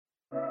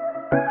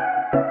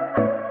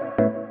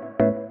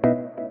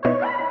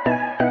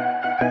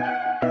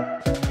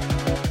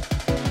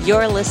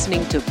You're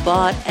listening to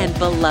Bought and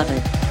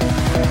Beloved.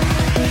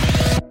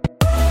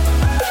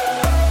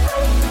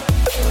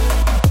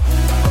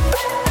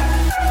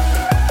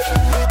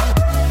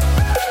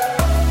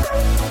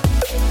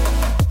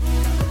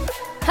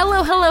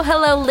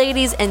 Hello,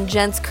 ladies and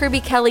gents. Kirby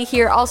Kelly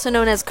here, also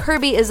known as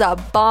Kirby is a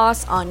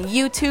Boss on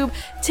YouTube,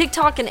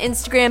 TikTok, and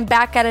Instagram.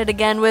 Back at it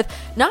again with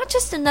not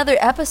just another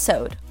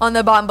episode on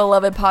the Bought and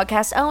Beloved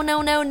podcast. Oh,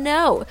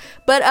 no,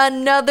 but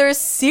another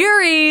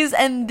series.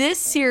 And this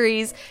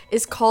series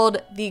is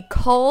called the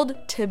Called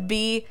to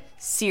Be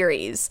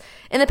series.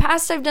 In the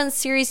past, I've done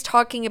series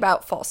talking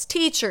about false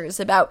teachers,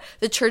 about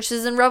the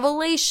churches in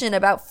Revelation,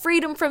 about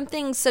freedom from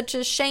things such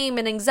as shame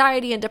and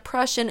anxiety and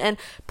depression, and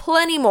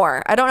plenty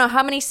more. I don't know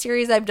how many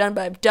series I've done,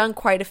 but I've done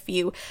quite a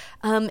few.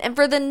 And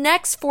for the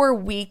next 4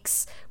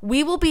 weeks,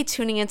 we will be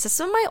tuning into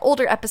some of my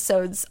older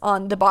episodes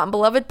on the Bought and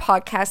Beloved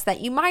podcast that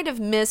you might have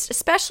missed,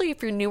 especially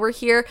if you're newer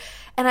here.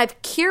 And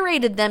I've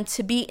curated them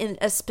to be in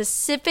a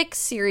specific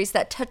series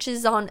that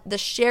touches on the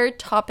shared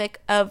topic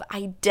of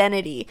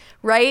identity,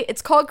 right?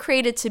 It's called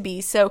Created to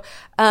Be. So,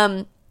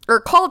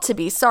 or called to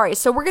be, sorry.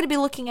 So we're going to be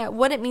looking at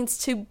what it means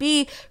to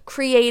be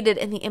created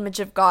in the image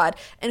of God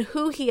and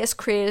who He has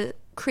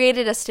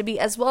created us to be,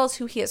 as well as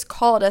who He has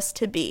called us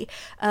to be.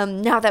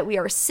 Now that we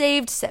are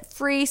saved, set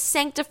free,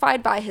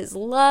 sanctified by His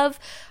love,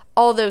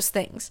 all those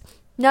things.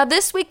 Now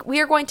this week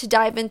we are going to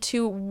dive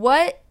into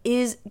what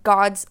is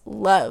God's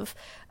love.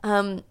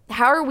 How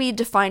are we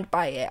defined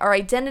by it? Our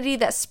identity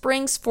that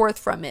springs forth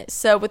from it.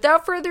 So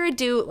without further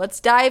ado, let's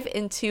dive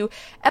into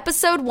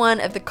episode 1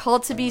 of the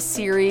Called to Be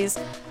series.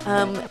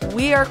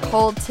 We are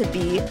called to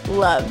be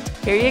loved.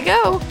 Here you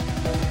go.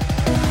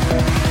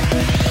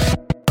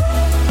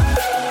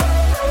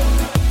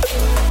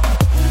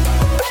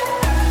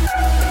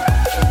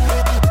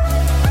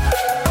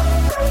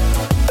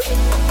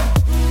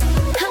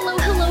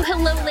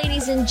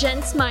 And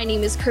gents, my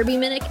name is Kirby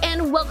Minnick,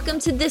 and welcome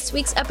to this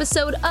week's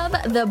episode of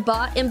the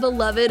Bought and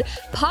Beloved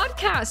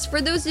podcast.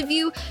 For those of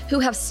you who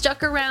have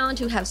stuck around,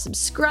 who have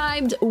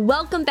subscribed,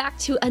 welcome back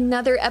to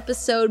another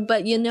episode.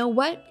 But you know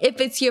what? If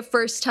it's your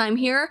first time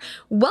here,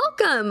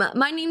 welcome.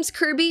 My name's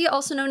Kirby,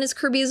 also known as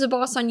Kirby is a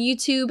Boss on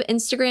YouTube,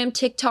 Instagram,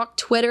 TikTok,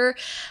 Twitter.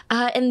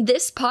 And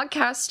this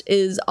podcast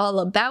is all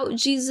about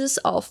Jesus,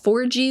 all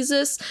for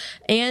Jesus,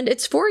 and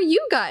it's for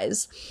you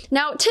guys.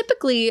 Now,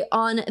 typically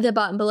on the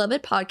Bought and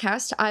Beloved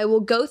podcast, I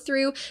will go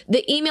through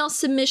the email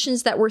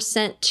submissions that were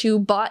sent to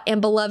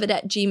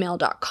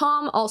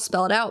boughtandbeloved@gmail.com, all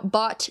spelled out,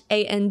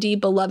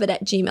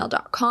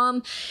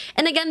 boughtandbeloved@gmail.com.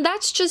 And again,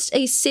 that's just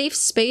a safe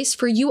space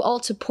for you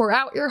all to pour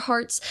out your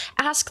hearts,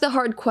 ask the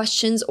hard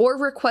questions, or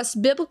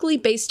request biblically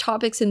based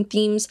topics and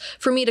themes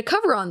for me to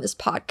cover on this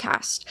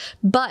podcast.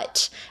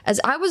 But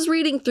as I was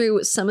reading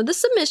through some of the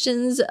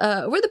submissions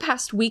over the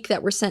past week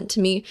that were sent to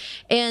me,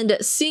 and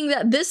seeing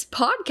that this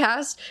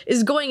podcast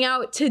is going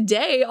out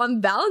today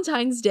on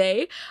Valentine's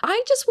Day,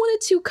 I just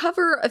wanted to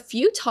cover a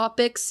few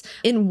topics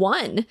in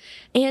one.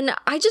 And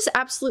I just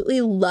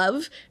absolutely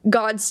love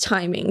God's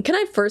timing. Can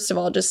I first of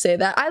all just say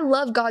that? I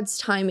love God's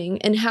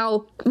timing, and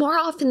how more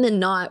often than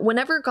not,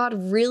 whenever God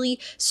really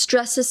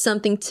stresses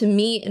something to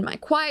me in my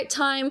quiet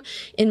time,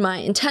 in my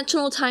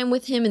intentional time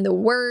with Him in the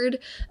Word,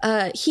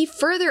 He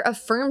further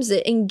affirms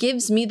it and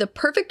gives me the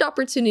perfect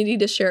opportunity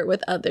to share it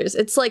with others.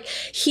 It's like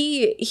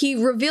He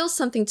reveals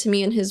something to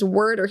me in His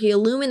Word, or He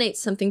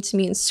illuminates something to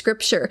me in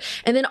Scripture,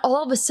 and then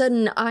all of a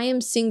sudden I am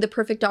seeing the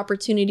perfect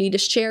opportunity to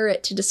share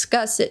it, to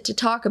discuss it, to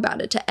talk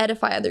about it, to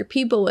edify other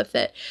people with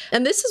it.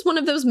 And this is one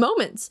of those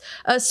moments.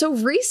 So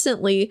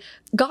recently,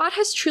 God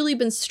has truly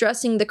been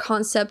stressing the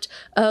concept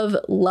of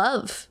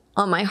love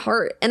on my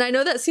heart. And I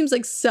know that seems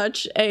like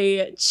such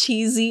a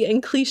cheesy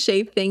and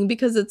cliche thing,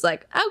 because it's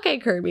like, okay,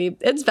 Kirby,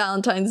 it's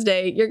Valentine's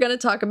Day. You're going to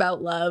talk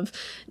about love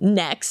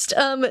next.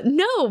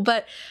 No,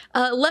 but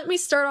let me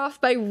start off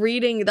by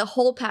reading the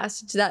whole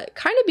passage that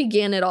kind of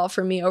began it all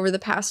for me over the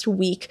past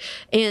week.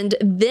 And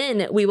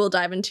then we will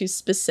dive into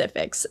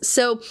specifics.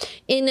 So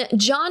in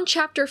John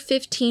chapter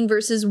 15,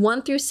 verses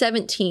 1 through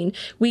 17,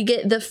 we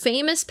get the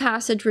famous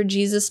passage where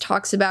Jesus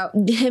talks about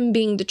Him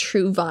being the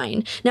true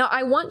vine. Now,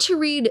 I want to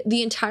read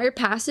the entire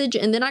passage,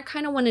 and then I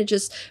kind of want to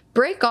just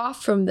break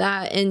off from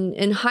that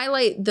and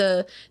highlight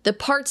the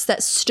parts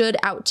that stood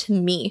out to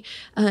me.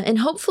 And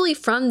hopefully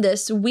from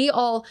this, we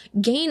all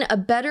gain a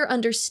better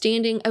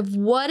understanding of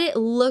what it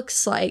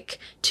looks like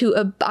to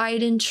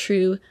abide in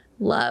true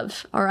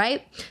love. All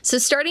right. So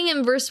starting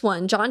in verse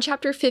 1, John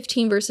chapter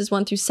 15, verses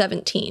 1 through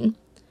 17.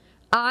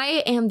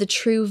 I am the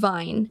true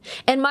vine,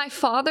 and my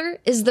Father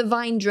is the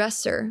vine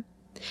dresser.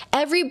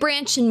 Every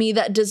branch in me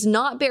that does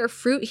not bear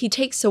fruit, He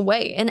takes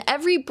away. And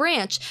every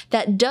branch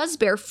that does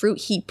bear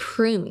fruit, He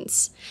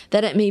prunes,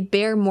 that it may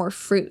bear more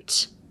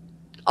fruit.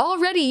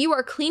 Already you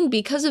are clean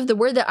because of the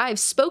word that I have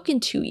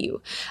spoken to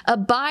you.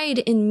 Abide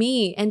in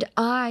me, and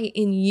I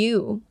in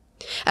you.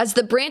 As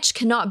the branch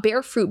cannot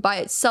bear fruit by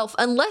itself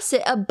unless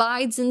it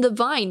abides in the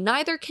vine,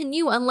 neither can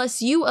you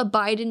unless you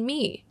abide in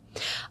me.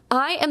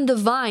 I am the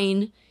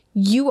vine,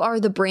 you are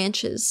the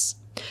branches.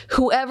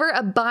 Whoever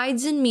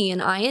abides in me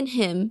and I in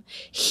him,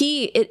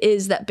 he it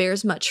is that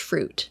bears much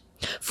fruit.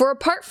 For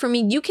apart from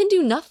me, you can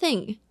do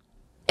nothing.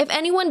 If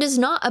anyone does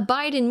not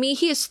abide in me,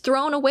 he is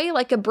thrown away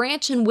like a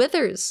branch and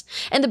withers,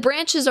 and the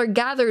branches are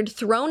gathered,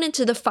 thrown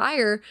into the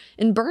fire,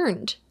 and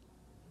burned.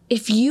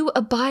 If you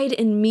abide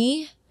in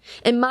me,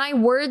 and my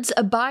words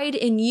abide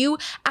in you,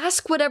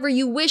 ask whatever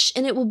you wish,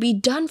 and it will be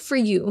done for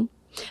you.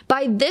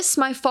 By this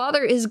my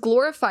Father is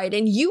glorified,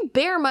 and you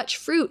bear much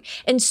fruit,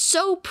 and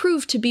so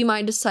prove to be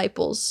my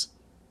disciples.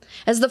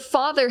 As the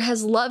Father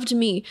has loved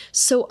me,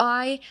 so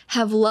I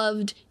have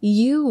loved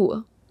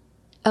you.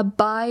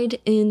 Abide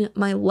in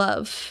my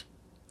love.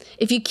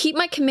 If you keep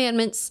my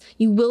commandments,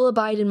 you will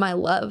abide in my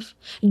love,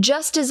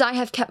 just as I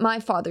have kept my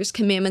Father's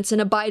commandments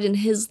and abide in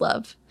his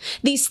love.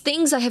 These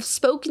things I have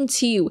spoken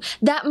to you,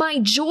 that my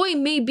joy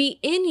may be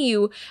in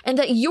you, and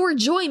that your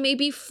joy may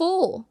be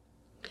full.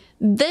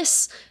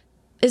 This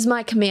is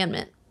my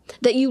commandment,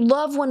 that you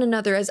love one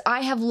another as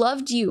I have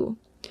loved you.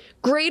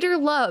 Greater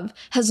love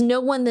has no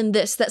one than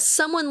this, that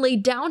someone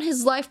laid down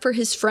his life for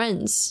his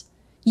friends.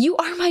 You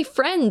are my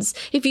friends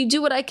if you do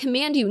what I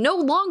command you. No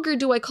longer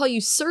do I call you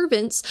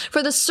servants,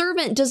 for the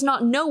servant does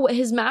not know what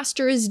his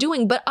master is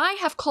doing, but I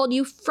have called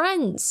you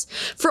friends.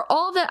 For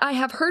all that I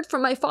have heard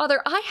from my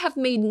Father, I have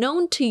made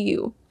known to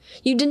you.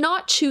 You did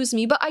not choose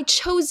me, but I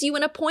chose you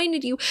and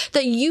appointed you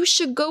that you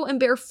should go and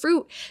bear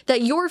fruit,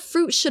 that your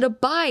fruit should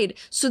abide,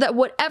 so that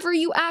whatever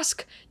you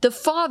ask the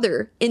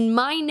Father in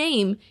my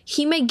name,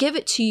 he may give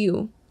it to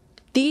you.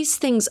 These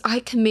things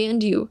I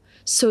command you,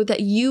 so that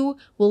you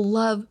will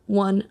love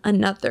one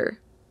another.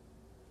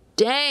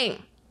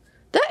 Dang.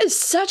 That is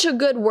such a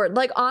good word.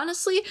 Like,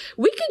 honestly,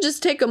 we could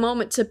just take a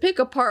moment to pick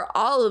apart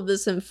all of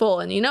this in full.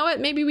 And you know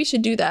what? Maybe we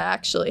should do that,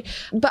 actually.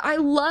 But I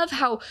love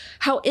how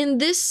in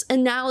this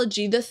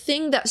analogy, the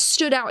thing that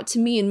stood out to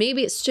me, and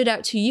maybe it stood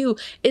out to you,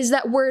 is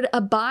that word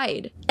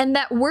abide. And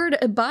that word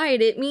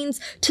abide, it means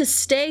to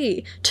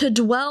stay, to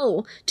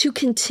dwell, to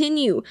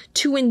continue,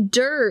 to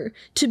endure,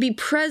 to be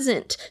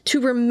present, to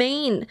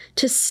remain,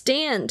 to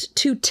stand,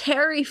 to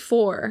tarry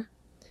for.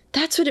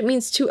 That's what it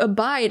means to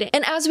abide.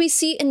 And as we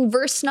see in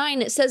verse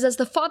 9, it says, as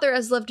the Father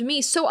has loved me,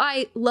 so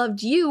I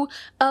loved you.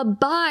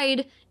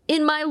 Abide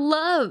in my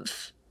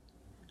love.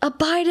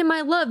 Abide in my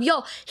love.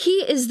 Y'all,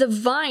 he is the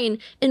vine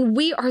and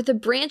we are the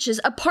branches.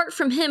 Apart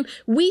from him,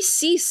 we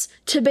cease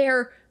to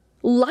bear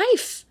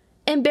life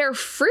and bear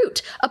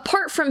fruit.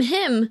 Apart from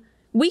him,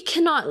 we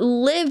cannot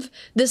live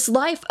this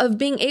life of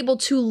being able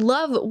to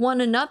love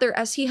one another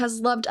as he has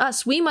loved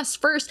us. We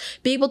must first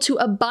be able to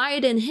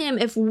abide in him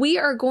if we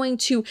are going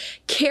to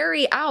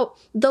carry out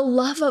the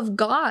love of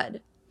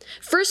God.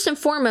 First and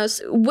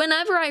foremost,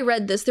 whenever I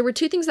read this, there were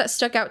two things that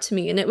stuck out to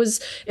me. And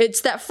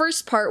it's that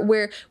first part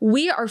where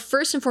we are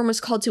first and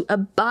foremost called to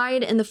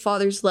abide in the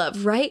Father's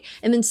love, right?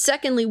 And then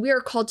secondly, we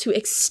are called to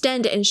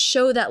extend and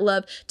show that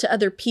love to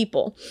other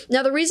people.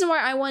 Now, the reason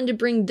why I wanted to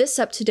bring this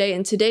up today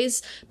in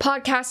today's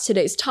podcast,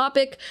 today's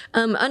topic,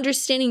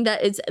 understanding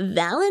that it's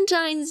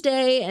Valentine's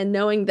Day and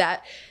knowing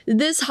that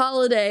this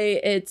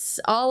holiday, it's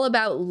all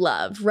about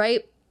love,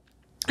 right?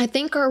 I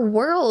think our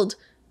world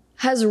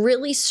has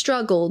really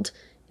struggled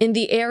in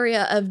the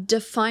area of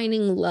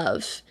defining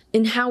love,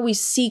 in how we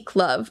seek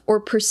love or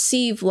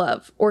perceive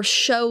love or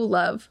show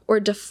love or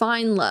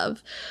define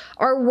love.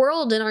 Our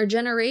world and our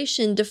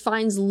generation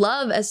defines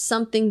love as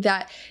something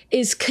that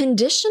is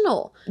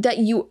conditional, that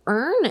you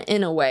earn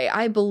in a way.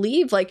 I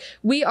believe like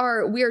we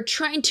are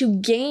trying to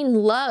gain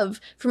love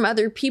from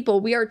other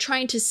people. We are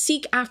trying to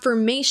seek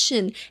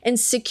affirmation and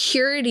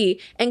security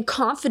and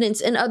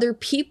confidence in other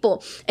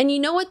people. And you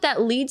know what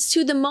that leads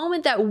to? The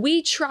moment that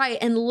we try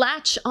and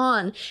latch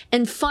on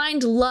and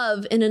find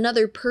love in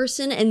another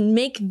person and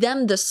make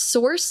them the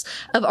source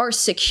of our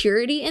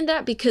security in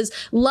that, because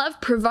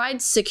love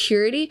provides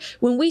security.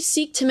 When we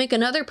seek to make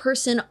another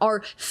person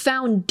our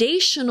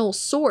foundational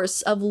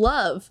source of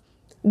love,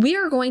 we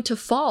are going to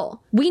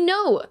fall. We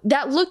know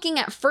that looking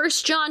at 1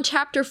 John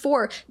chapter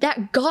 4,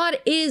 that God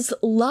is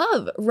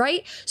love,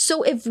 right?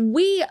 So if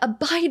we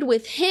abide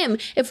with him,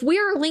 if we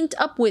are linked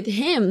up with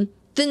him,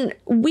 then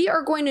we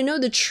are going to know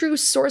the true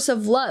source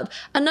of love.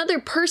 Another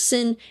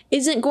person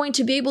isn't going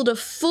to be able to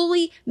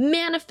fully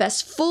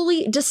manifest,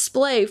 fully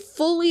display,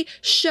 fully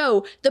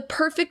show the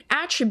perfect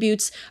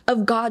attributes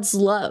of God's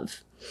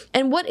love.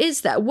 And what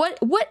is that? What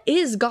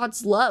is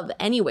God's love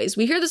anyways?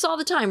 We hear this all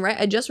the time, right?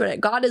 I just read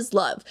it. God is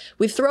love.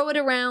 We throw it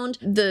around.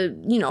 The,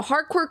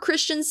 hardcore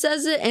Christian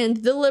says it and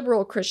the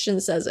liberal Christian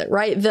says it,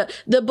 right?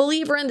 The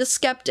believer and the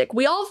skeptic.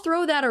 We all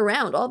throw that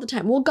around all the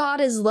time. Well, God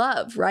is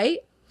love, right?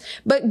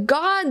 But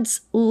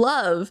God's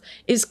love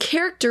is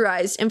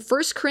characterized in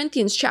 1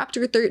 Corinthians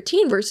chapter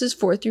 13, verses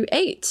 4 through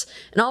 8.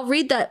 And I'll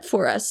read that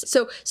for us.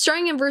 So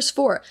starting in verse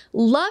 4,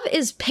 love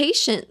is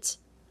patient.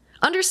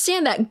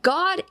 Understand that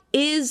God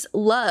is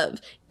love,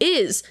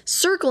 is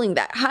circling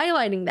that,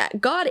 highlighting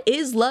that. God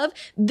is love.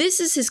 This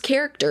is his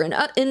character. And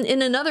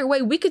in another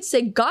way, we could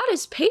say God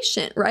is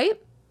patient, right?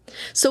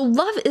 So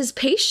love is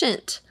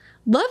patient.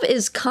 Love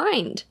is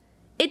kind.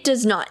 It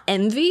does not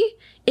envy.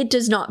 It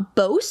does not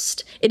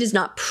boast. It is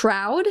not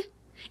proud.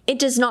 It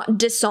does not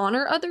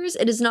dishonor others.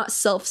 It is not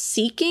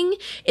self-seeking.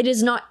 It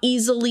is not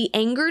easily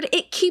angered.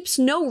 It keeps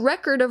no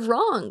record of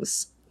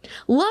wrongs.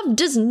 Love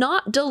does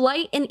not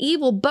delight in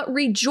evil, but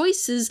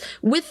rejoices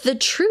with the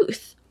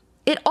truth.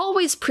 It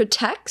always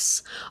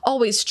protects,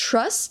 always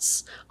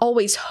trusts,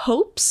 always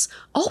hopes,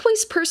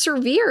 always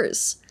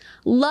perseveres.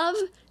 Love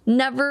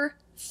never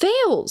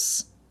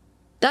fails.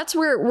 That's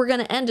where we're going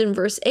to end in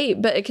verse 8,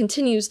 but it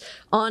continues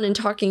on in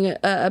talking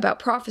about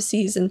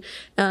prophecies and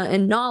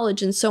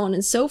knowledge and so on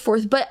and so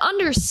forth. But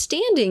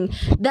understanding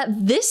that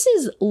this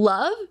is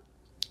love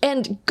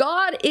and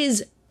God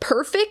is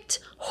perfect,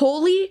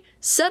 holy,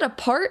 set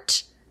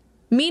apart,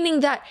 meaning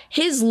that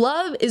his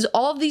love is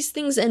all these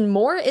things and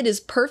more. It is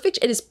perfect.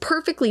 It is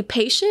perfectly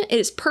patient. It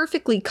is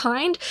perfectly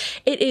kind.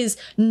 It is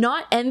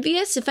not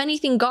envious. If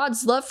anything,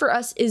 God's love for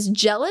us is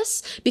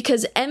jealous,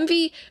 because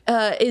envy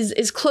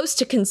is close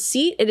to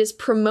conceit. It is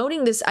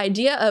promoting this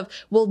idea of,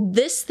 well,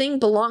 this thing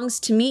belongs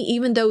to me,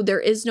 even though there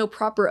is no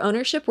proper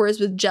ownership.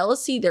 Whereas with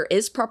jealousy, there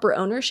is proper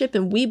ownership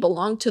and we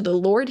belong to the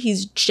Lord.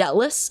 He's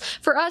jealous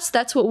for us.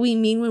 That's what we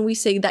mean when we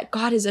say that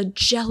God is a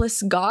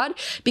jealous God,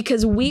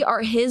 because we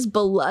are his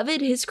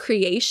beloved, his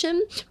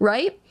creation,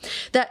 right?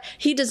 That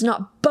he does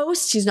not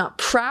boast, he's not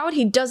proud,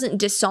 he doesn't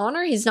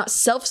dishonor, he's not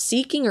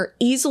self-seeking or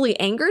easily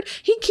angered.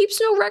 He keeps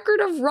no record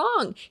of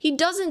wrong. He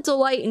doesn't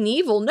delight in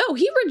evil. No,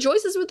 he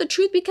rejoices with the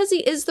truth because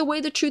he is the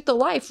way, the truth, the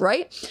life,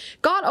 right?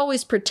 God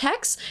always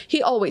protects,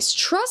 he always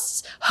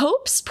trusts,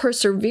 hopes,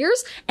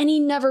 perseveres, and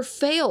he never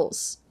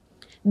fails.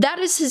 That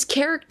is his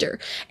character.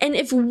 And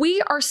if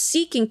we are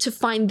seeking to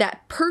find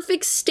that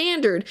perfect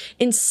standard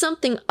in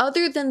something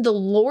other than the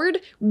Lord,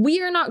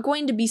 we are not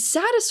going to be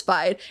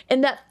satisfied.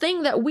 And that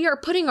thing that we are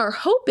putting our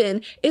hope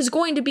in is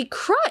going to be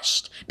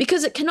crushed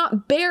because it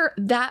cannot bear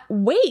that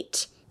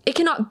weight. It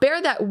cannot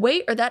bear that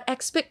weight or that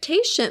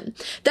expectation.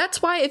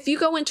 That's why if you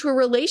go into a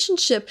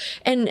relationship,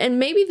 and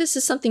maybe this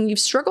is something you've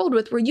struggled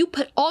with, where you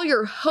put all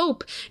your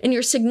hope in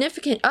your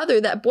significant other,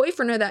 that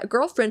boyfriend or that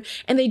girlfriend,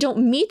 and they don't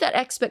meet that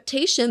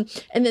expectation,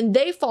 and then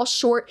they fall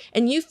short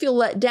and you feel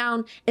let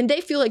down and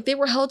they feel like they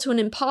were held to an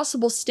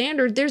impossible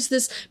standard, there's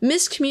this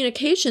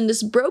miscommunication,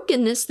 this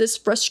brokenness, this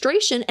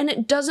frustration, and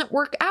it doesn't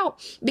work out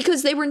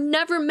because they were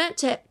never meant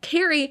to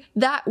carry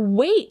that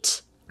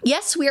weight.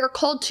 Yes, we are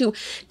called to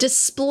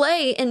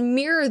display and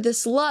mirror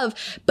this love,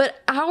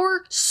 but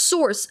our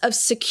source of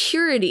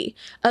security,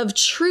 of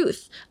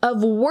truth,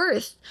 of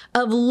worth,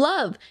 of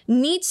love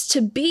needs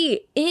to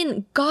be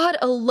in God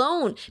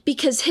alone,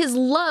 because his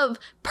love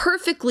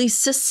perfectly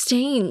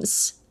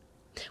sustains.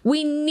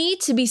 We need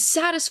to be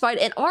satisfied,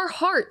 and our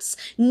hearts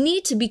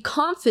need to be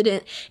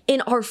confident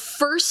in our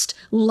first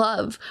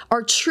love,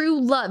 our true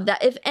love,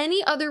 that if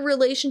any other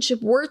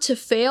relationship were to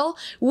fail,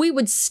 we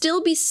would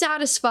still be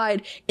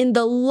satisfied in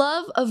the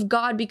love of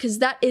God, because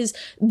that is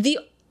the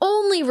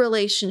only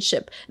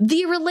relationship,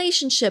 the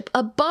relationship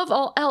above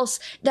all else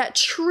that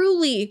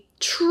truly,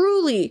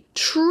 truly,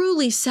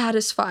 truly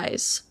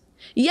satisfies.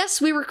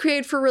 Yes, we were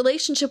created for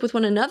relationship with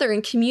one another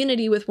and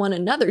community with one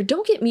another.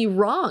 Don't get me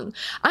wrong.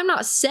 I'm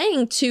not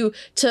saying to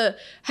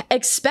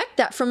expect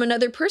that from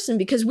another person,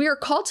 because we are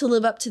called to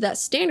live up to that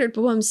standard.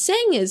 But what I'm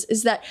saying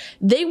is that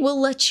they will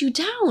let you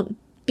down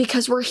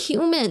because we're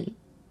human.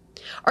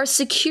 Our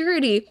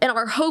security and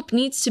our hope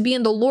needs to be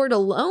in the Lord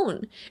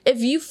alone. If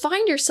you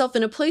find yourself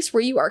in a place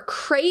where you are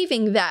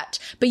craving that,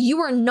 but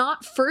you are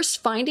not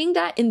first finding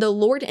that in the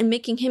Lord and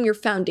making him your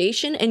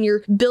foundation, and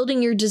you're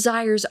building your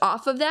desires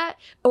off of that,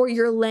 or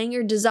you're laying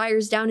your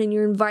desires down and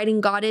you're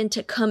inviting God in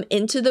to come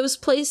into those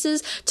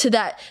places, to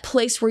that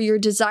place where you're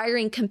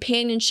desiring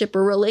companionship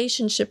or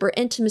relationship or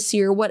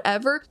intimacy or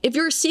whatever, if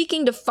you're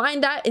seeking to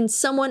find that in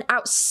someone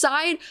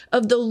outside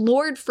of the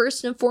Lord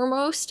first and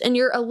foremost, and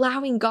you're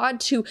allowing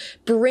God to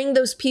bring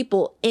those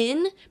people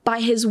in by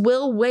his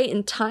will, way,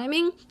 and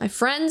timing, my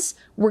friends,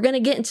 we're going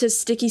to get into a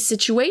sticky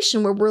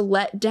situation where we're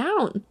let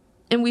down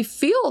and we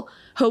feel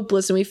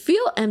hopeless and we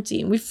feel empty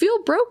and we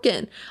feel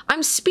broken.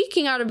 I'm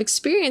speaking out of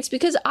experience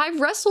because I've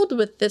wrestled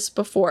with this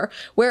before,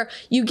 where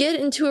you get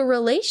into a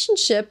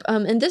relationship,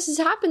 and this has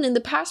happened in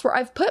the past, where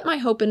I've put my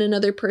hope in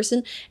another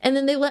person and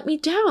then they let me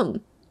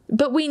down.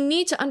 But we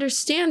need to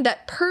understand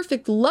that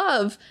perfect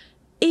love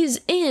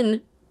is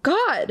in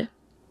God.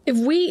 If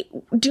we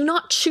do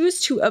not choose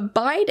to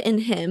abide in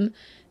him,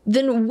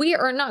 then we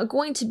are not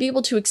going to be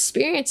able to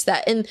experience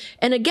that. And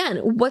again,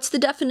 what's the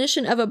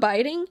definition of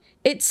abiding?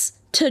 It's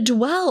to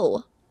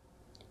dwell.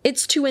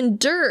 It's to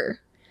endure.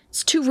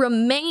 It's to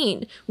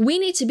remain. We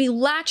need to be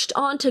latched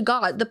onto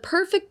God. The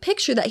perfect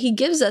picture that he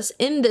gives us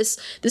in this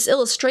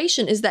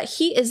illustration is that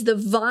he is the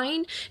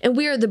vine and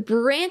we are the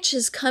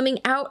branches coming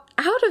out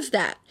of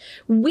that.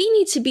 We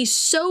need to be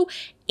so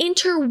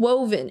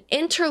interwoven,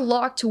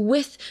 interlocked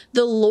with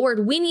the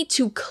Lord. We need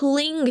to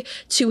cling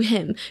to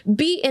him,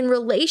 be in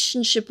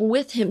relationship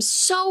with him,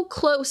 so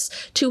close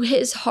to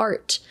his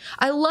heart.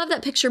 I love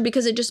that picture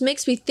because it just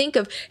makes me think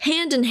of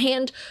hand in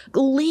hand,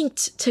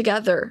 linked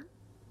together.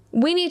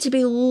 We need to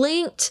be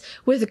linked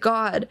with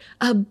God,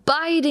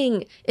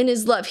 abiding in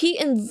his love. He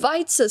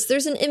invites us.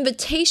 There's an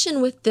invitation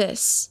with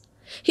this.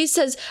 He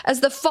says,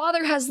 as the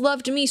Father has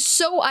loved me,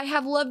 so I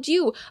have loved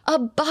you.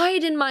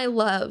 Abide in my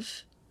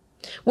love.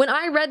 When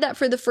I read that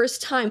for the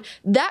first time,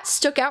 that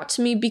stuck out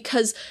to me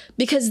because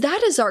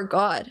that is our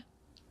God.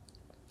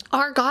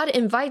 Our God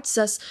invites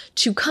us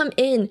to come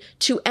in,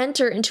 to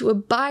enter, and to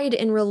abide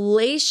in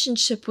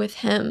relationship with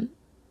him.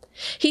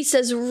 He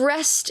says,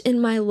 rest in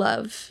my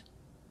love.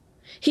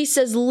 He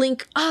says,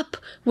 link up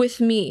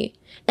with me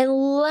and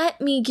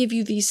let me give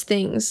you these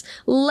things.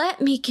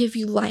 Let me give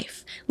you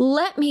life.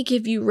 Let me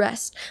give you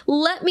rest.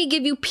 Let me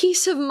give you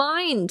peace of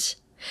mind.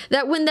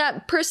 That when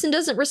that person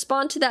doesn't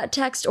respond to that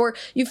text, or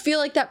you feel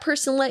like that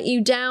person let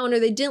you down, or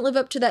they didn't live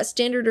up to that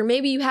standard, or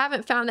maybe you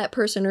haven't found that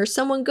person, or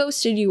someone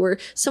ghosted you, or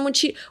someone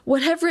cheated,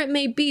 whatever it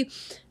may be,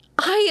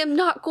 I am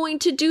not going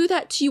to do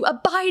that to you.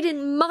 Abide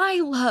in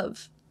my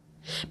love.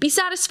 Be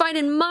satisfied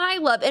in my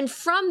love. And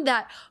from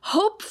that,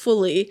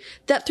 hopefully,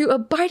 that through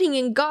abiding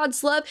in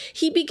God's love,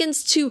 he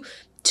begins to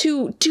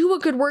do a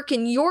good work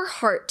in your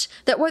heart.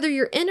 That whether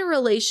you're in a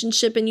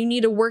relationship and you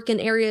need to work in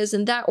areas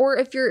in that, or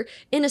if you're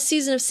in a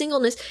season of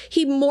singleness,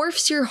 he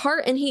morphs your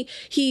heart and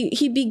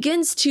he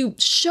begins to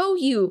show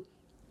you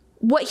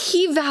what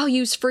he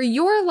values for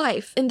your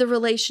life in the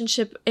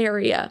relationship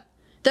area.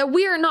 That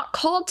we are not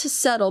called to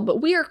settle, but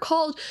we are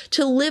called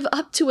to live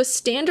up to a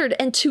standard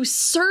and to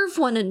serve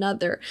one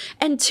another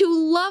and to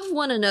love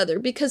one another,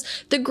 because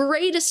the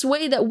greatest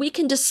way that we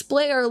can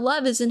display our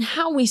love is in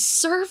how we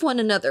serve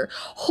one another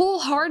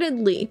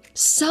wholeheartedly,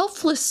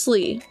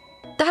 selflessly.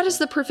 That is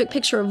the perfect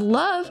picture of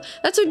love.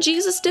 That's what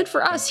Jesus did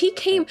for us. He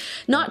came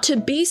not to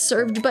be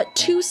served, but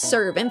to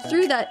serve, and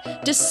through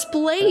that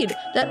displayed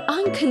that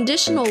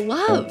unconditional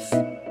love.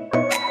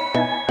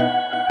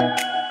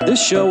 This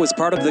show is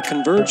part of the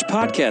Converge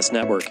Podcast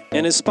Network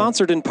and is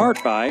sponsored in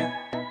part by...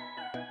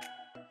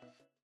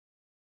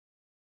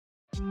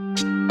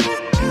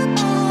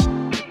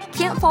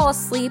 Can't fall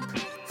asleep?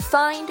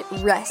 Find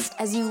rest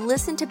as you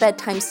listen to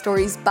bedtime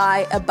stories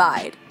by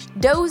Abide.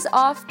 Doze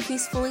off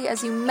peacefully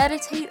as you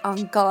meditate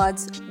on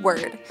God's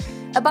Word.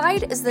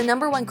 Abide is the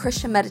 #1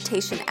 Christian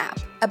meditation app.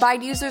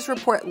 Abide users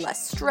report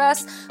less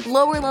stress,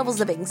 lower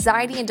levels of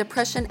anxiety and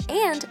depression,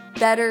 and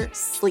better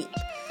sleep.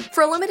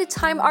 For a limited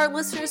time, our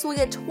listeners will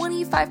get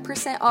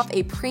 25% off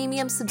a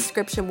premium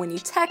subscription when you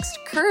text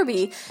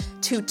Kirby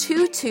to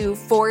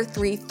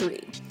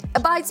 22433.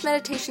 Abide's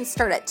meditations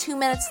start at 2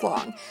 minutes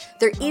long.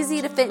 They're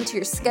easy to fit into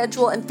your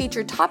schedule and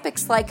feature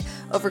topics like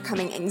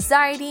overcoming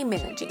anxiety,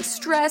 managing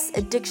stress,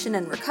 addiction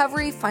and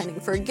recovery, finding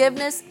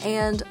forgiveness,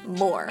 and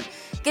more.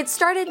 Get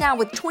started now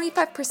with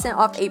 25%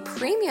 off a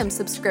premium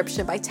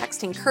subscription by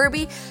texting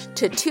Kirby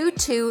to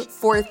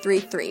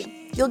 22433.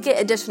 You'll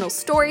get additional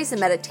stories and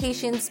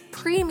meditations,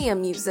 premium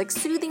music,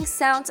 soothing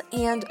sounds,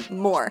 and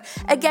more.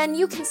 Again,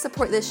 you can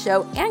support this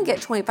show and get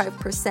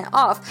 25%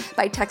 off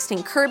by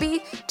texting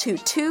Kirby to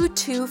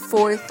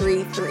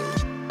 22433.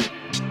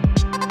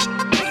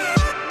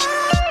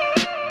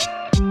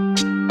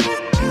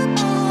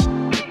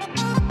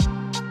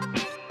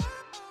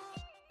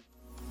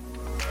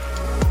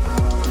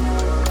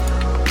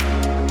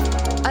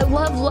 I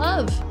love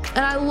love.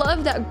 And I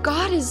love that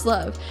God is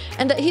love,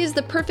 and that he is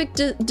the perfect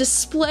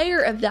displayer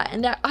of that,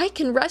 and that I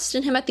can rest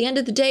in him at the end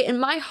of the day. And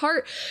my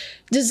heart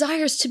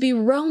desires to be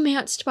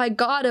romanced by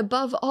God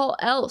above all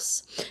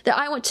else, that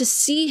I want to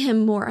see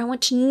him more. I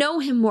want to know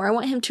him more. I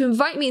want him to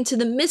invite me into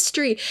the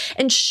mystery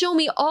and show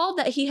me all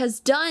that he has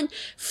done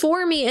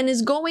for me and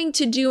is going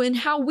to do, and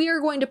how we are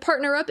going to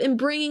partner up in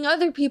bringing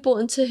other people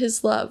into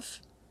his love.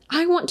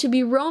 I want to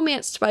be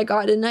romanced by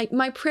God, and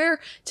my prayer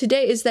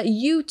today is that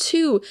you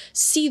too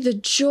see the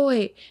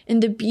joy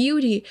and the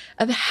beauty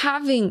of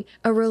having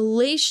a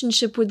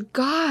relationship with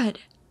God,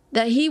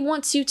 that he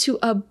wants you to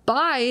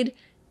abide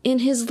in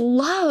his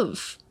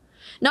love.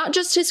 Not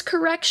just his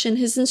correction,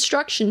 his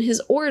instruction,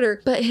 his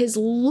order, but his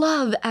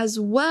love as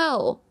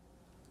well.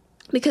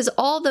 Because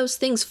all those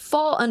things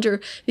fall under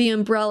the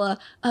umbrella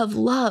of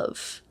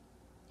love.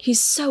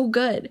 He's so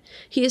good.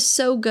 He is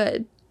so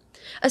good.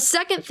 A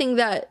second thing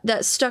that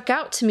stuck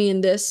out to me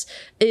in this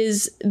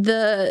is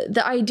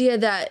the idea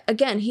that,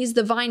 again, he's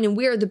the vine and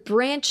we are the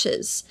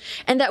branches,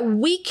 and that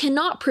we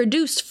cannot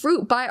produce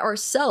fruit by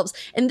ourselves.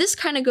 And this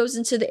kind of goes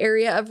into the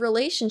area of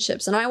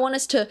relationships. And I want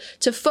us to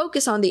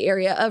focus on the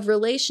area of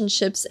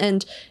relationships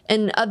and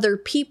other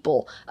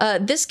people.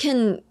 This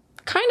can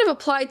kind of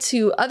apply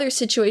to other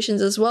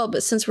situations as well,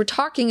 but since we're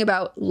talking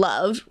about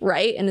love,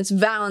 right, and it's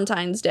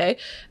Valentine's Day,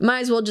 might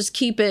as well just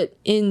keep it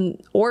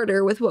in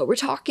order with what we're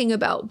talking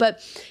about. But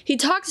he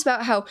talks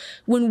about how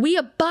when we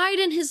abide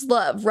in his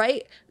love,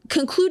 right,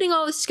 concluding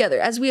all this together,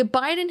 as we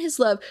abide in his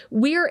love,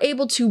 we are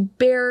able to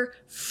bear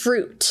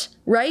fruit,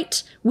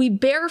 right? We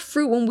bear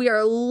fruit when we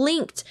are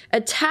linked,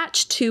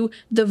 attached to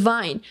the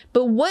vine.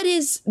 But what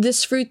is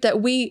this fruit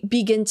that we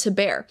begin to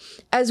bear?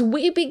 As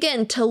we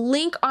begin to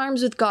link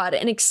arms with God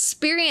and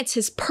experience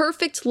his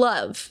perfect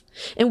love,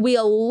 and we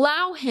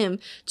allow him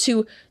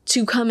to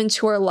come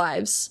into our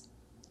lives,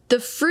 the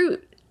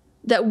fruit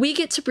that we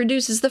get to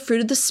produce is the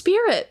fruit of the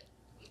Spirit.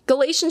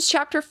 Galatians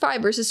chapter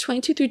 5, verses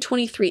 22 through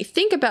 23.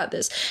 Think about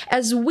this.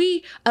 As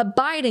we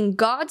abide in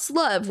God's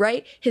love,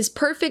 right? His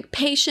perfect,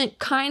 patient,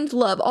 kind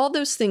love, all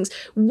those things,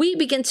 we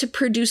begin to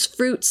produce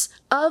fruits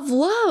of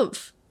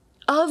love,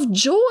 of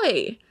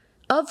joy,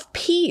 of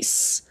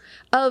peace,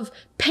 of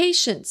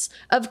patience,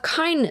 of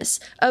kindness,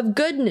 of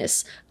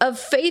goodness, of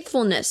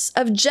faithfulness,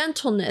 of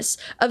gentleness,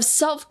 of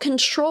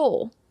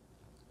self-control.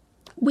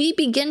 We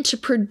begin to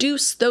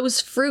produce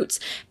those fruits,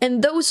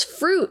 and those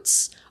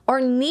fruits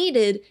are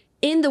needed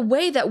in the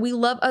way that we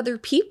love other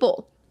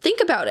people. Think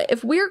about it.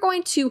 If we're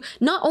going to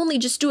not only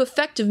just do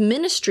effective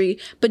ministry,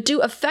 but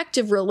do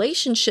effective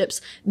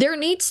relationships, there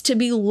needs to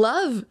be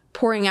love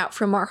pouring out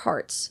from our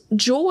hearts,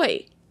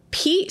 joy,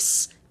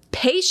 peace,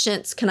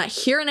 patience. Can I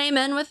hear an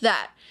amen with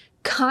that?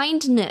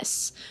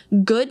 Kindness,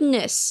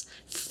 goodness,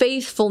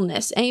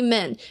 faithfulness,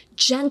 amen,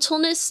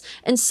 gentleness,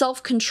 and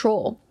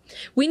self-control.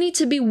 We need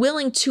to be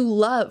willing to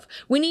love.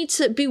 We need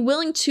to be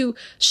willing to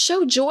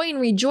show joy and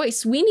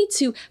rejoice. We need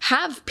to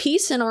have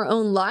peace in our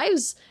own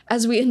lives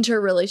as we enter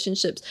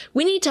relationships.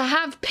 We need to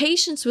have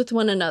patience with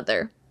one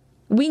another.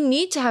 We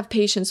need to have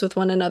patience with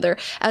one another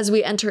as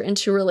we enter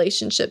into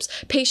relationships.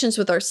 Patience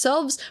with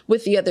ourselves,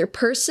 with the other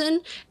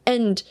person,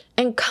 and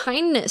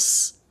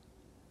kindness.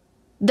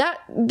 That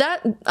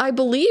I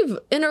believe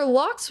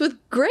interlocks with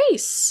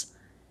grace.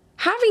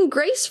 Having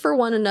grace for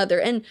one another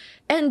and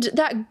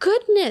that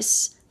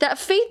goodness, that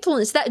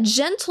faithfulness, that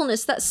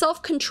gentleness, that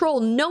self-control,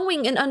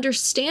 knowing and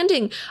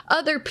understanding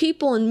other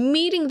people and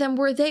meeting them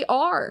where they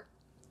are,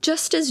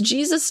 just as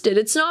Jesus did.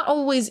 It's not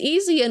always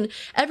easy, and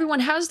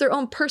everyone has their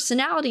own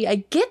personality.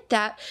 I get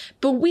that,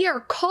 but we are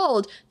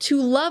called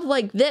to love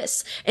like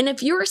this. And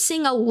if you're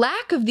seeing a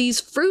lack of these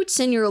fruits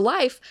in your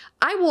life,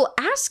 I will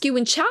ask you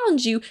and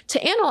challenge you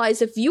to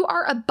analyze if you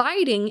are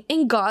abiding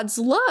in God's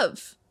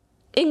love,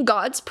 in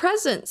God's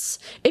presence.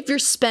 If you're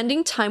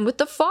spending time with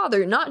the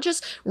Father, not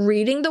just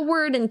reading the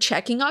Word and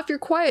checking off your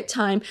quiet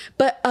time,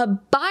 but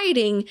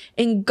abiding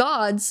in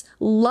God's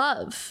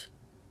love,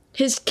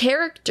 His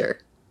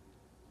character.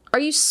 Are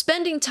you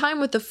spending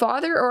time with the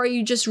Father, or are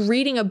you just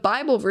reading a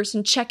Bible verse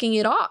and checking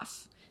it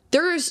off?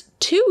 There's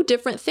two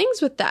different things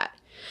with that.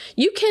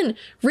 You can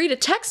read a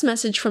text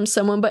message from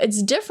someone, but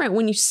it's different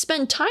when you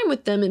spend time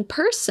with them in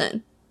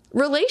person.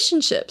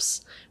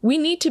 Relationships. We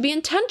need to be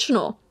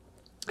intentional.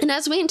 And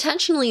as we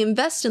intentionally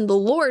invest in the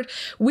Lord,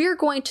 we're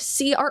going to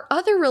see our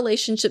other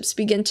relationships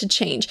begin to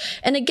change.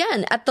 And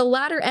again, at the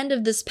latter end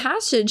of this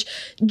passage,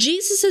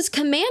 Jesus'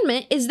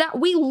 commandment is that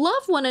we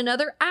love one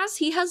another as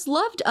He has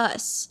loved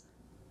us.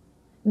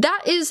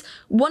 That is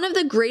one of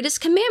the greatest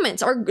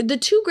commandments, or the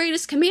two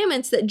greatest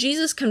commandments that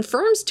Jesus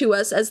confirms to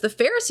us as the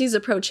Pharisees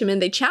approach Him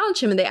and they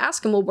challenge Him and they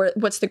ask Him, well,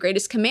 what's the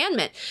greatest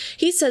commandment?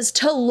 He says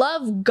to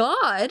love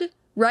God,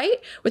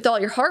 right? With all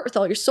your heart, with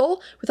all your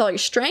soul, with all your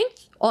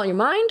strength, all your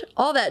mind,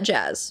 all that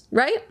jazz,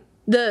 right?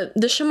 The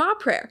Shema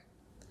prayer.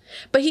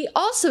 But He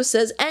also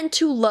says, and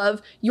to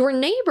love your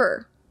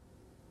neighbor.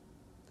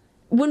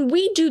 When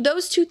we do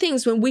those two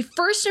things, when we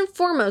first and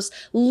foremost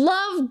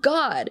love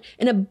God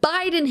and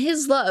abide in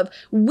His love,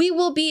 we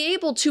will be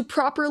able to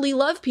properly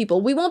love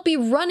people. We won't be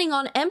running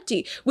on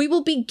empty. We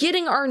will be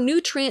getting our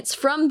nutrients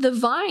from the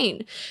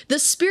vine. The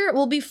Spirit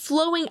will be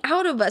flowing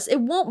out of us. It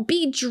won't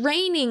be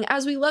draining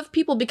as we love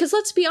people, because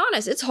let's be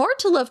honest, it's hard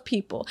to love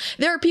people.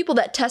 There are people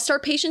that test our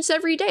patience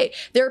every day.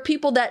 There are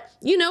people that,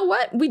 you know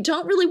what, we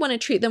don't really want to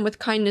treat them with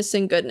kindness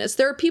and goodness.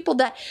 There are people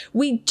that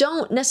we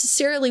don't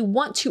necessarily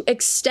want to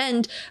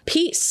extend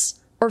peace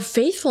or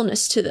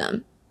faithfulness to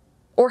them,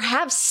 or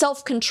have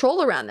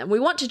self-control around them. We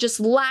want to just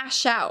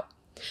lash out.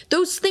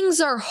 Those things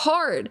are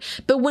hard,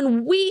 but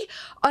when we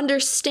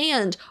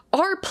understand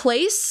our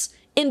place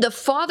in the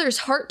Father's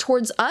heart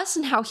towards us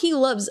and how He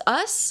loves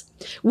us,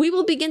 we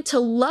will begin to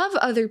love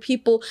other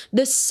people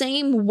the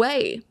same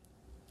way.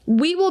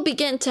 We will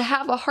begin to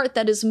have a heart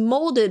that is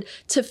molded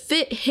to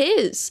fit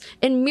His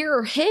and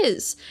mirror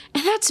His,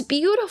 and that's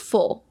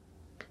beautiful.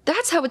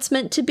 That's how it's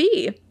meant to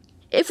be.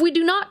 If we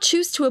do not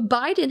choose to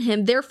abide in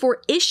Him,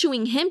 therefore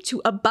issuing Him to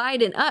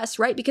abide in us,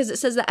 right? Because it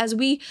says that as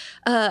we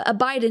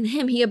abide in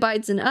Him, He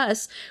abides in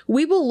us,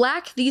 we will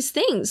lack these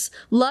things: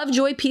 love,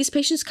 joy, peace,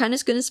 patience,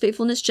 kindness, goodness,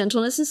 faithfulness,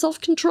 gentleness, and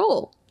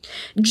self-control.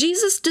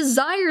 Jesus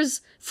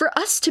desires for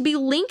us to be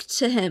linked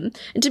to Him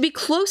and to be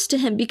close to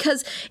Him,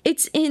 because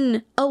it's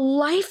in a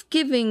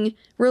life-giving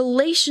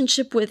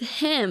relationship with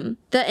Him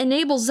that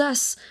enables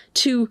us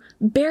to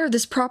bear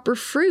this proper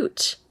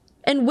fruit.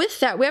 And with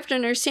that, we have to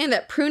understand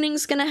that pruning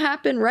is going to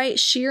happen, right?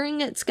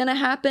 Shearing, it's going to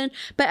happen.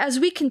 But as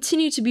we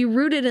continue to be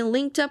rooted and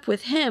linked up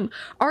with Him,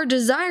 our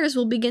desires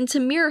will begin to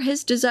mirror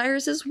His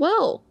desires as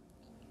well.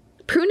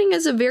 Pruning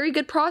is a very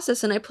good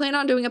process, and I plan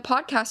on doing a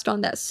podcast on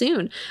that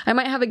soon. I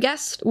might have a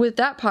guest with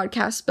that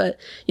podcast, but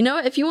you know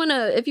what? If you want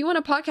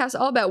a podcast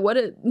all about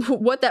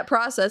what that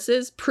process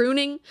is,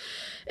 pruning,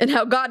 and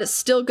how God is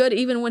still good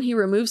even when He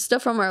removes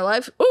stuff from our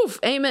life, oof,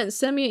 amen.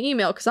 Send me an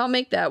email, because I'll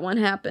make that one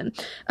happen.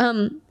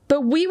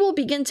 But we will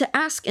begin to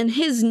ask in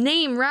His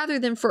name rather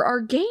than for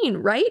our gain,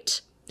 right?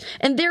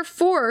 And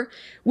therefore,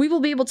 we will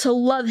be able to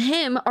love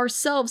him,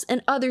 ourselves,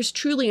 and others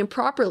truly and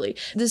properly.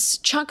 This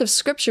chunk of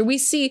scripture, we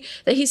see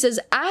that he says,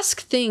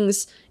 ask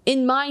things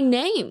in my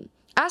name.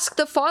 Ask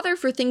the Father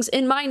for things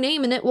in my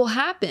name and it will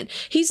happen.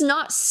 He's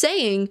not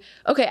saying,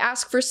 okay,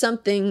 ask for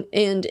something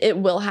and it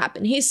will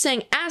happen. He's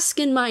saying, ask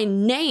in my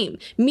name,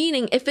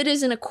 meaning if it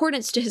is in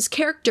accordance to his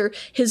character,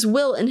 his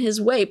will, and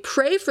his way,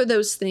 pray for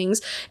those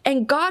things,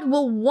 and God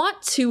will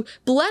want to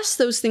bless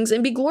those things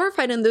and be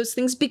glorified in those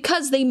things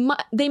because they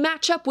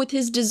match up with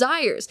his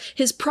desires,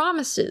 his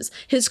promises,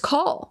 his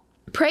call.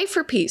 Pray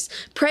for peace,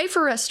 pray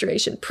for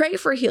restoration, pray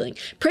for healing,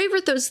 pray for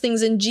those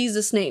things in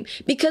Jesus' name,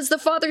 because the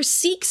Father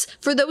seeks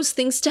for those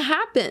things to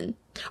happen.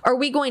 Are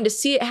we going to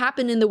see it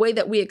happen in the way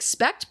that we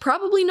expect?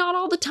 Probably not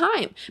all the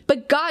time,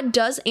 but God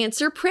does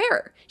answer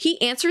prayer.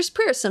 He answers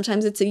prayer.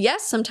 Sometimes it's a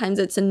yes, sometimes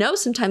it's a no,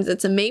 sometimes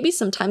it's a maybe,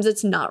 sometimes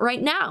it's not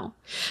right now.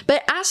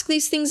 But ask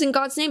these things in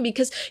God's name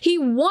because he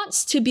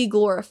wants to be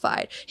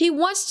glorified. He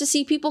wants to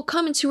see people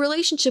come into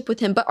relationship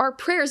with him, but our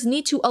prayers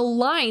need to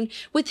align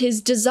with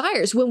his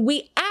desires. When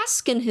we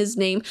ask in his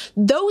name,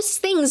 those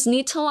things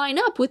need to line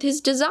up with his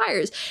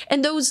desires,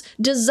 and those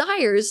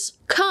desires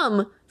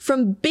come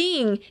from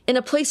being in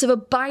a place of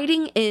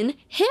abiding in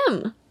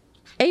him.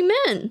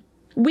 Amen.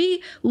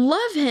 We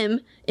love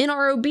him in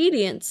our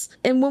obedience,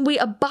 and when we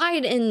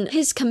abide in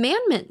his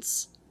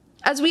commandments,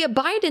 as we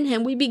abide in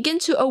him, we begin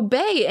to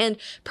obey and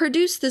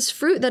produce this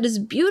fruit that is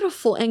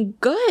beautiful and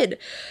good.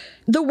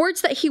 The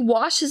words that he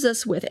washes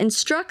us with,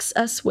 instructs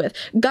us with,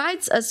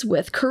 guides us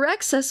with,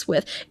 corrects us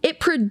with, it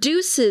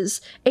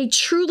produces a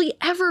truly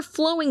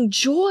ever-flowing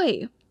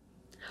joy.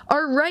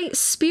 Our right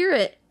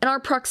spirit and our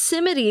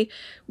proximity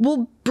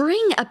will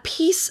bring a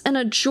peace and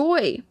a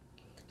joy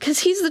because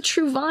he's the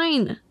true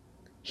vine.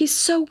 He's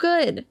so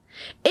good.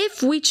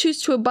 If we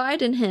choose to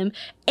abide in him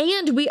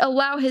and we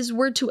allow his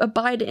word to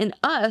abide in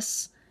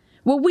us,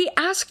 what we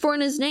ask for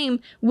in his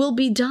name will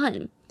be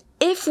done.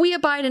 If we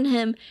abide in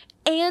him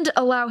and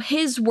allow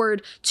his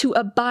word to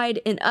abide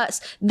in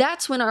us,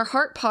 that's when our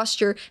heart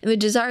posture and the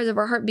desires of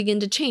our heart begin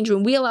to change,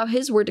 when we allow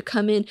his word to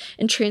come in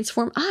and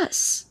transform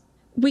us.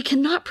 We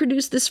cannot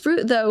produce this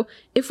fruit, though,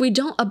 if we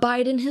don't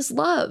abide in his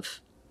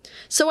love.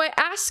 So I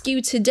ask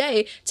you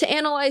today to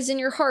analyze in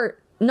your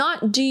heart,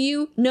 not do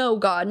you know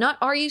God, not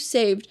are you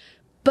saved,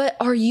 but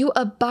are you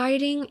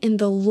abiding in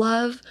the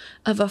love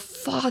of a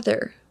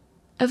Father,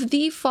 of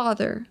the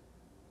Father,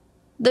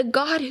 the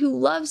God who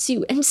loves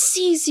you and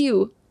sees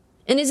you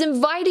and is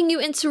inviting you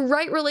into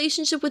right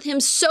relationship with him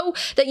so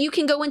that you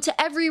can go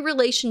into every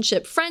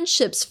relationship,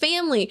 friendships,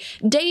 family,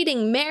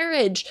 dating,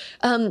 marriage,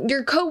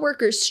 your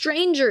coworkers,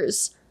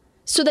 strangers,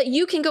 so that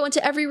you can go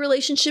into every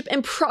relationship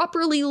and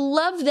properly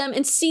love them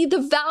and see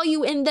the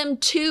value in them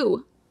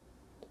too.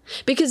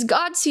 Because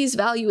God sees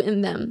value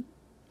in them.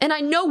 And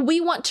I know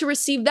we want to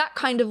receive that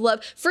kind of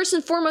love. First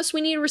and foremost,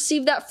 we need to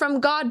receive that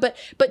from God,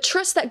 but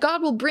trust that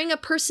God will bring a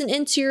person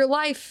into your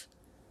life.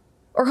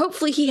 Or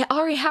hopefully he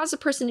already has a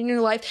person in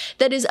your life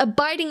that is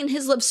abiding in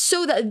his love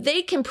so that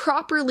they can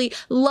properly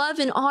love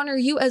and honor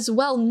you as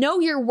well. Know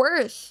your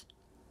worth.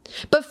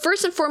 But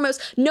first and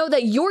foremost, know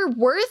that your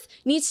worth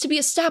needs to be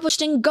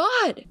established in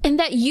God and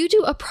that you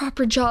do a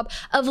proper job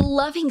of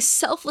loving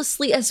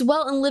selflessly as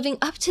well and living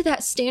up to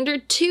that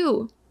standard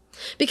too.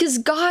 Because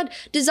God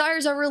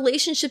desires our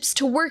relationships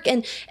to work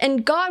and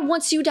God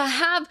wants you to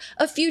have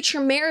a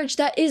future marriage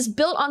that is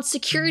built on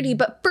security.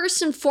 But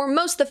first and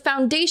foremost, the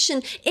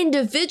foundation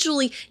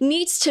individually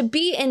needs to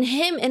be in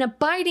him and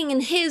abiding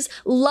in his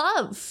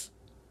love.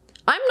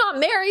 I'm not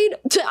married,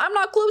 I'm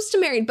not close to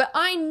married, but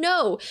I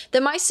know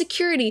that my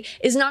security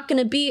is not going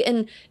to be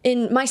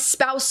in my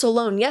spouse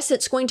alone. Yes,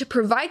 it's going to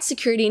provide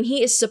security, and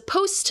he is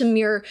supposed to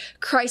mirror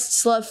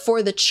Christ's love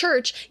for the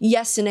church.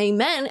 Yes and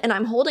amen, and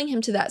I'm holding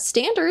him to that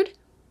standard.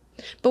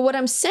 But what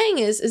I'm saying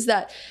is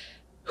that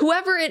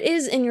whoever it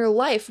is in your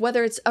life,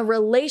 whether it's a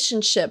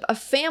relationship, a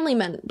family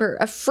member,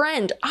 a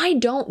friend, I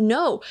don't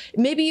know.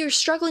 Maybe you're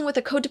struggling with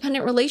a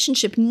codependent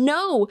relationship.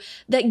 Know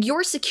that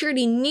your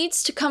security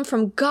needs to come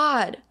from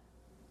God.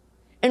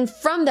 And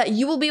from that,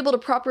 you will be able to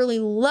properly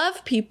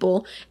love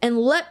people and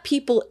let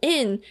people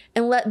in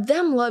and let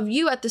them love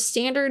you at the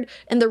standard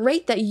and the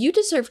rate that you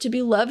deserve to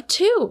be loved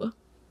too.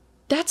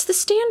 That's the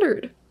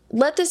standard.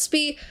 Let this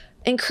be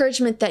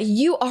encouragement that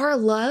you are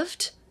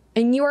loved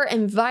and you are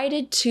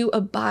invited to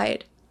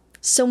abide.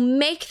 So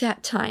make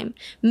that time,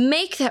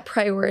 make that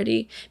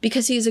priority,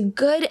 because he is a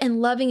good and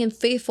loving and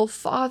faithful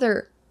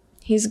Father.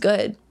 He's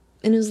good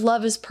and his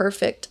love is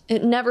perfect.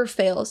 It never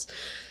fails.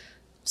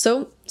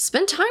 So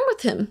spend time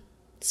with him.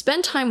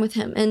 Spend time with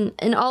him,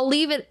 and I'll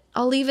leave it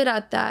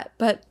at that.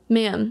 But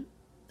man,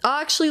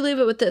 I'll actually leave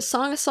it with this.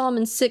 Song of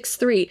Solomon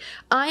 6:3.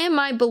 I am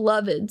my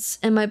beloved's,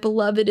 and my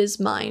beloved is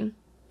mine.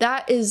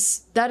 That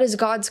is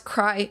God's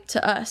cry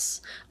to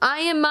us.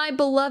 I am my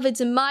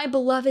beloved's, and my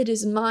beloved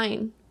is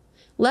mine.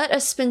 Let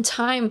us spend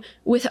time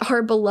with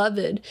our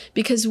beloved,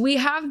 because we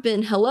have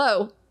been,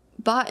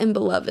 bought and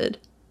beloved.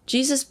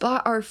 Jesus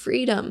bought our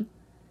freedom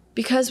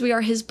because we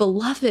are his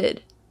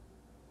beloved.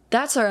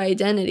 That's our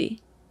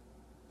identity.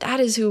 That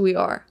is who we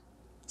are.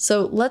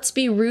 So let's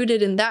be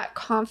rooted in that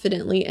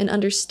confidently and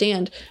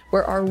understand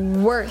where our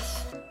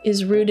worth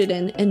is rooted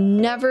in and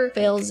never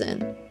fails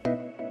in.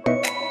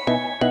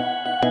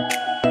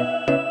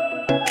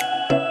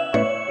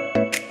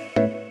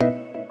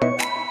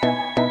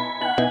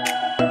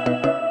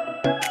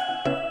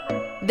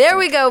 There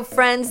we go,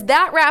 friends.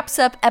 That wraps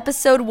up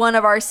episode 1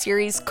 of our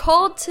series,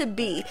 Called to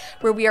Be,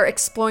 where we are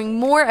exploring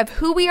more of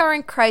who we are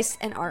in Christ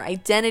and our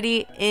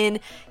identity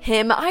in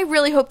Him. I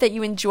really hope that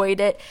you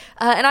enjoyed it,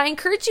 and I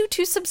encourage you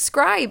to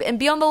subscribe and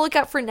be on the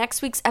lookout for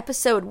next week's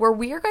episode, where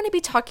we are going to be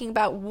talking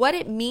about what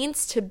it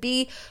means to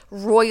be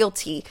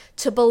royalty,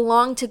 to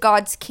belong to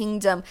God's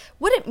kingdom,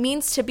 what it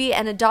means to be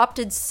an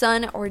adopted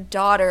son or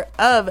daughter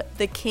of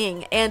the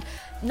King, and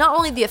not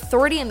only the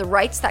authority and the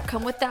rights that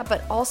come with that,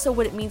 but also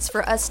what it means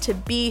for us to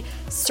be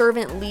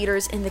servant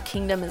leaders in the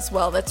kingdom as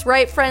well. That's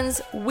right, friends.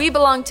 We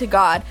belong to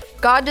God.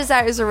 God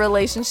desires a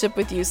relationship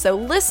with you. So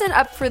listen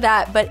up for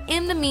that. But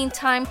in the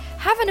meantime,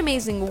 have an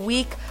amazing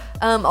week.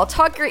 I'll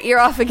talk your ear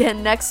off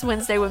again next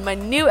Wednesday when my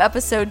new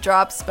episode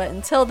drops. But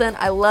until then,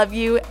 I love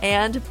you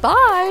and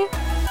bye.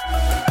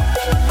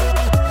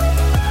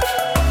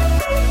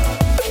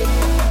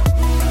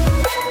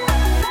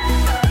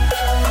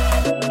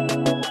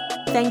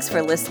 Thanks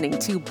for listening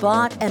to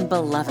Bought and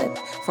Beloved.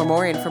 For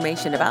more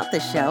information about the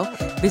show,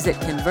 visit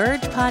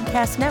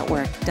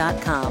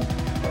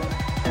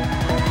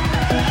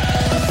ConvergePodcastNetwork.com.